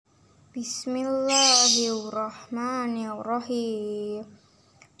Bismillahirrahmanirrahim.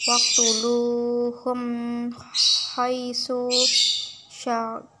 Waqtuluhum haitsu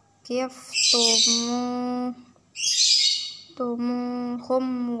syaqiftumuhum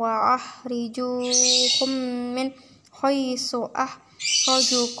wa ahrijuhum min haitsu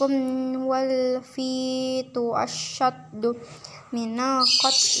akhrajukum wal fitu asyaddu minal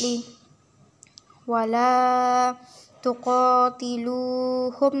qatli wala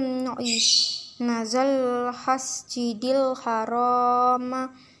tuqatiluhum nazal hasjidil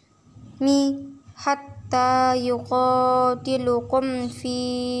harama hatta yuqatilukum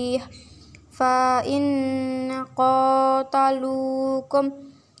fih fa in qatalukum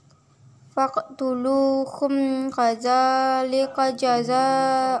faqtuluhum kadzalika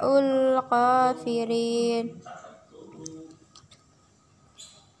jazaa'ul kafirin.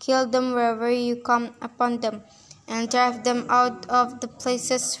 Kill them wherever you come upon them, and drive them out of the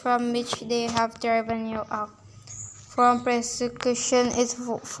places from which they have driven you out. For persecution is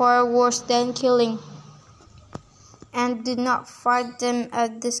far worse than killing. And do not fight them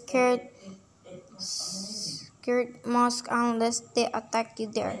at the scared mosque unless they attack you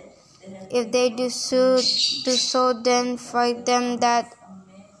there. If they do so, then fight them, that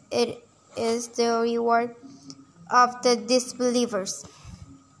it is the reward of the disbelievers.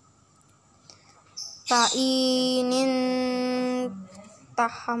 Fa'inni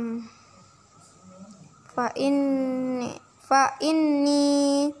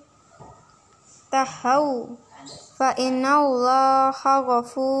tahaw fa innallaha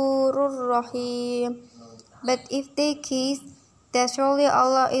ghafurur rahim. But if they kiss, then surely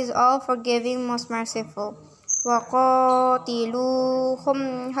Allah is all forgiving, most merciful. Wa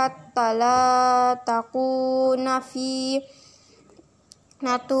qatiluhum hatta la takuna fitnatun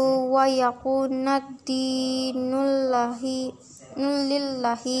wa yakuna dinullahi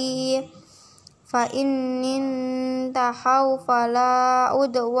fa in tahaw fala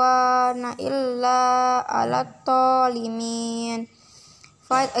udwana illa alat talimin.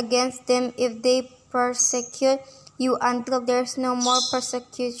 Fight against them if they persecute you until there is no more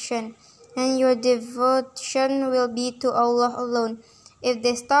persecution, and your devotion will be to Allah alone. If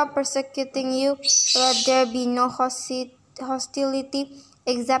they stop persecuting you, let there be no hostility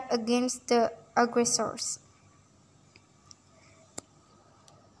except against the aggressors.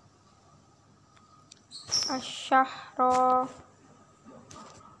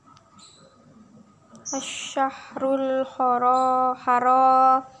 Asy-syahrul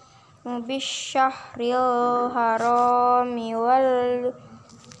haram bisyahril harami wal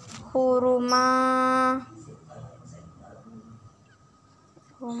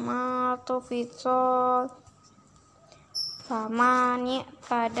hurumatu fisal famani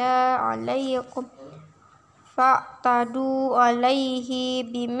tada alaikum fa'tadu alaihi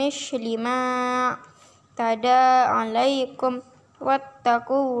bimithli ma tada alaikum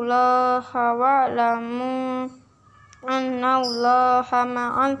wattaqullaha wa'lamu annallaha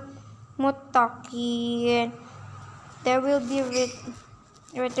ma'al muttaqin. There will be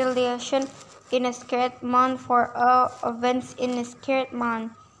retaliation in a sacred month for all events in a sacred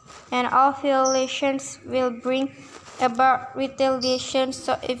month, and all violations will bring about retaliation.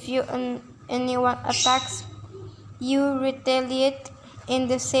 So if anyone attacks you, retaliate in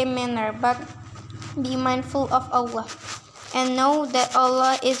the same manner, but be mindful of Allah, and know that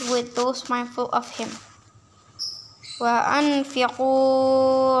Allah is with those mindful of Him. Wa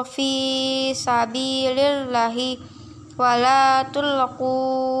anfiqu fi sabilillahi wa la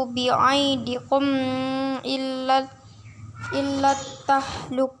tulqu bi'aidikum illa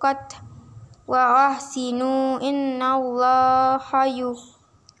tahlukat wa ahsinu innallaha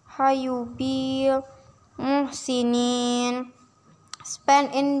yuhibbul muhsinin. Spend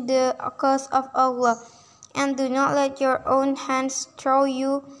in the cause of Allah, and do not let your own hands throw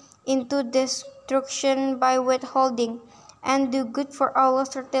you into destruction by withholding, and do good, for Allah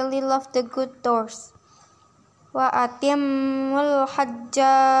certainly loves the good doers. Wa atimmul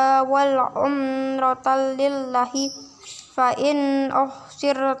hajja wal umrata lillahi fa in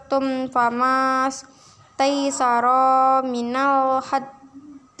uhsirtum famas taysara minal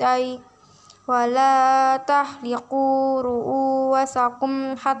hajji wala tahliqu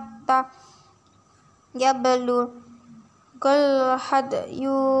ru'usakum hatta yablugul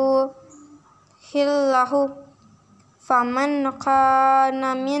hadyu hillahu faman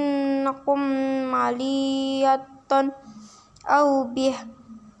kana minkum maliyatan aw bih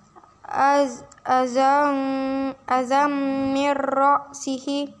azam mir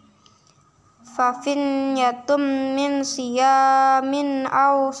ra'sihi fafinyatum min siyamin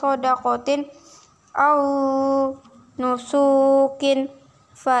aw sadaqatin aw nusukin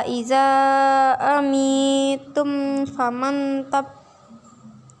فإذا أمنتم فمن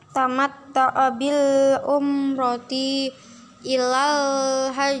تمتع بالعمرة إلى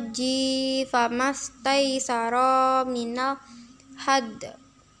الحج فما استيسر من الهدي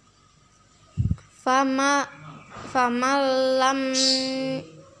فمن لم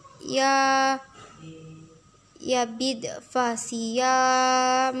يجد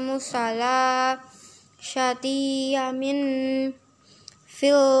فصيام ثلاثة أيام في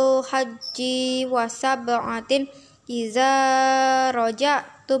الحج وسبعة إذا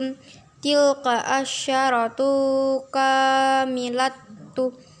رجعتم تلك عشرة كاملة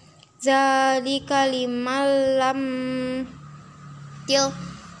ذلك لمن لم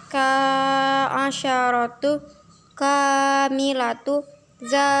تلك عشرة كاملة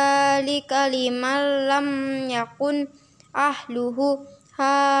ذلك لمن لم يكن أهله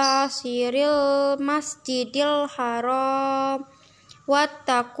حاضر المسجد الحرام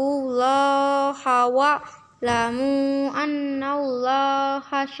واتقوا الله واعلموا أن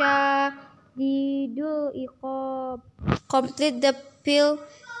الله شديد العقاب. Complete the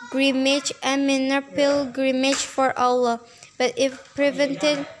pilgrimage and minor pilgrimage for Allah, but if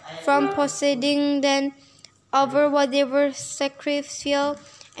prevented from proceeding, then over whatever sacrificial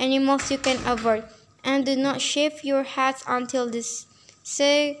animals you can avoid, and do not shave your heads until this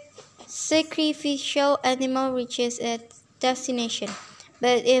sacrificial animal reaches its destination.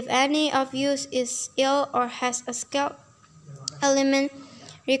 But if any of you is ill or has a scalp element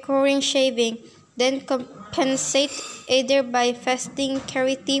requiring shaving, then compensate either by fasting,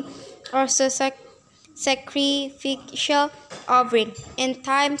 charity, or sacrificial offering. In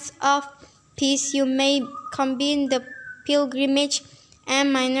times of peace, you may combine the pilgrimage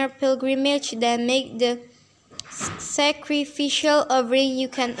and minor pilgrimage, then make the sacrificial offering you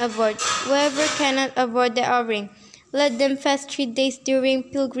can avoid. Whoever cannot avoid the offering, let them fast 3 days during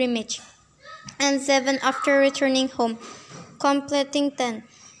pilgrimage, and 7 after returning home, completing 10.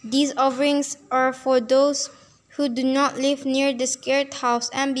 These offerings are for those who do not live near the sacred house,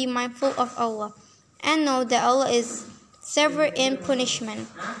 and be mindful of Allah, and know that Allah is severe in punishment.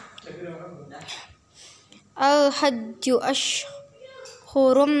 Al-Hajju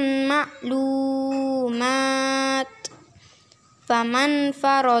ashhurum ma'lumat faman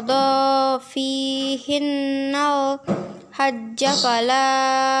farada fihinnal hajja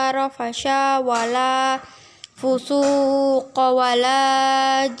fala rafasha wala fusuqa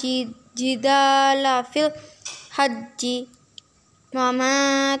wala jidala fil hajji wa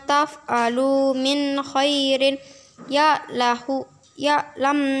ma taf'alu min khairin ya'lamhu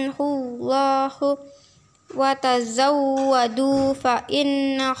Allahu wa tazawwadu fa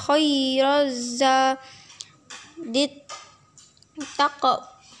inna khairaz zadi taqwa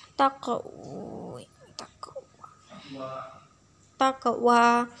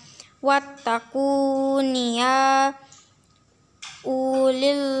wattaquni ya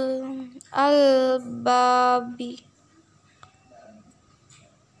ulil albabi.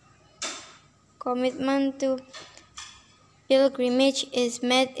 Commitment to pilgrimage is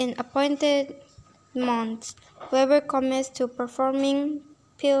made in appointed months. Whoever commits to performing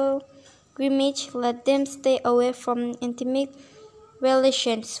pilgrimage, let them stay away from intimate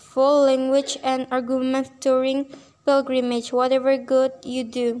relations, foul language, and arguments during pilgrimage. Whatever good you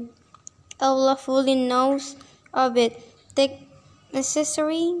do, Allah fully knows of it. Take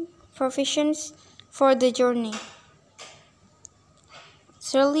necessary provisions for the journey.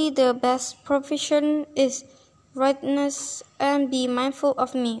 Surely the best provision is rightness, and be mindful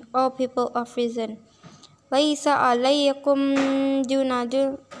of me, O people of reason. Laisa alaykum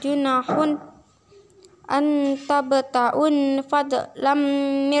junahun an tabta'un fadlam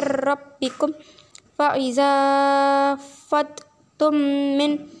mir rabbikum fa iza fadtum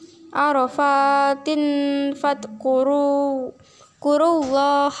min arafatin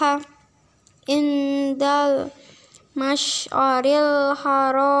fadkurullaha indal mash'aril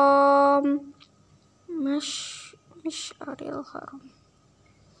haram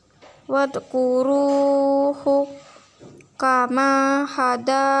wadkuruhu kama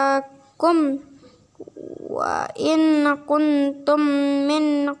hadakum wa in kuntum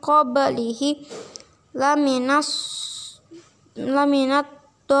min qablihi laminat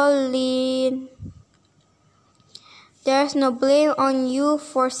dallin. There is no blame on you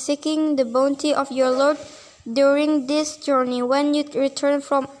for seeking the bounty of your Lord during this journey. When you return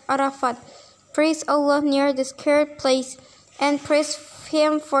from Arafat, praise Allah near the sacred place, and praise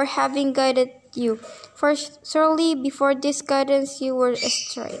Him for having guided you. For surely before this guidance you were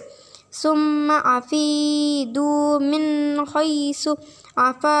astray. Summa afidu min khaisu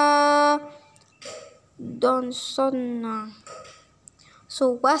afa donsonna.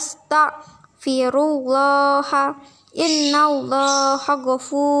 So wastaghfirullaha innallaha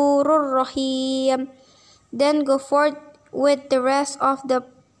ghafurur rahim. Then go forth with the rest of the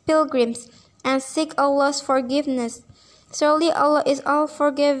pilgrims and seek Allah's forgiveness. Surely Allah is all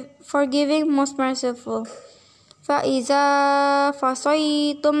forgiving, most merciful. فَإِذَا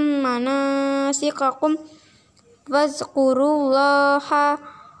فَصَيْتُمْ مَنَاسِكَكُمْ فَاذْكُرُوا اللَّهَ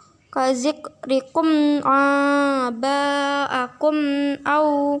كَذِكْرِكُمْ آبَاءَكُمْ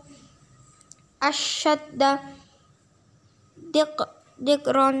أَوْ أَشَدَّ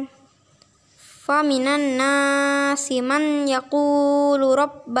ذِكْرًا فَمِنَ النَّاسِ مَنْ يَقُولُ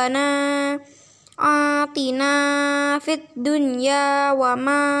رَبَّنَا آتِنَا فِي الدُّنْيَا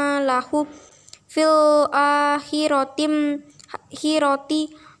وَمَا لَهُ فِي الْآخِرَةِ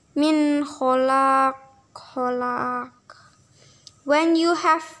مِنْ خَلَاقٍ. When you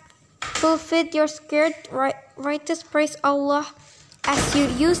have fulfilled your sacred rites, praise Allah as you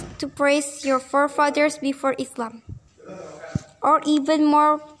used to praise your forefathers before Islam. Or even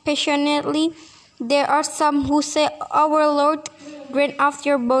more passionately, there are some who say, Our Lord, grant us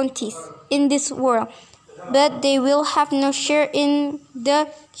your bounties in this world, but they will have no share in the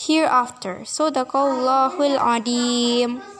hereafter. Sadaqallahul Azim.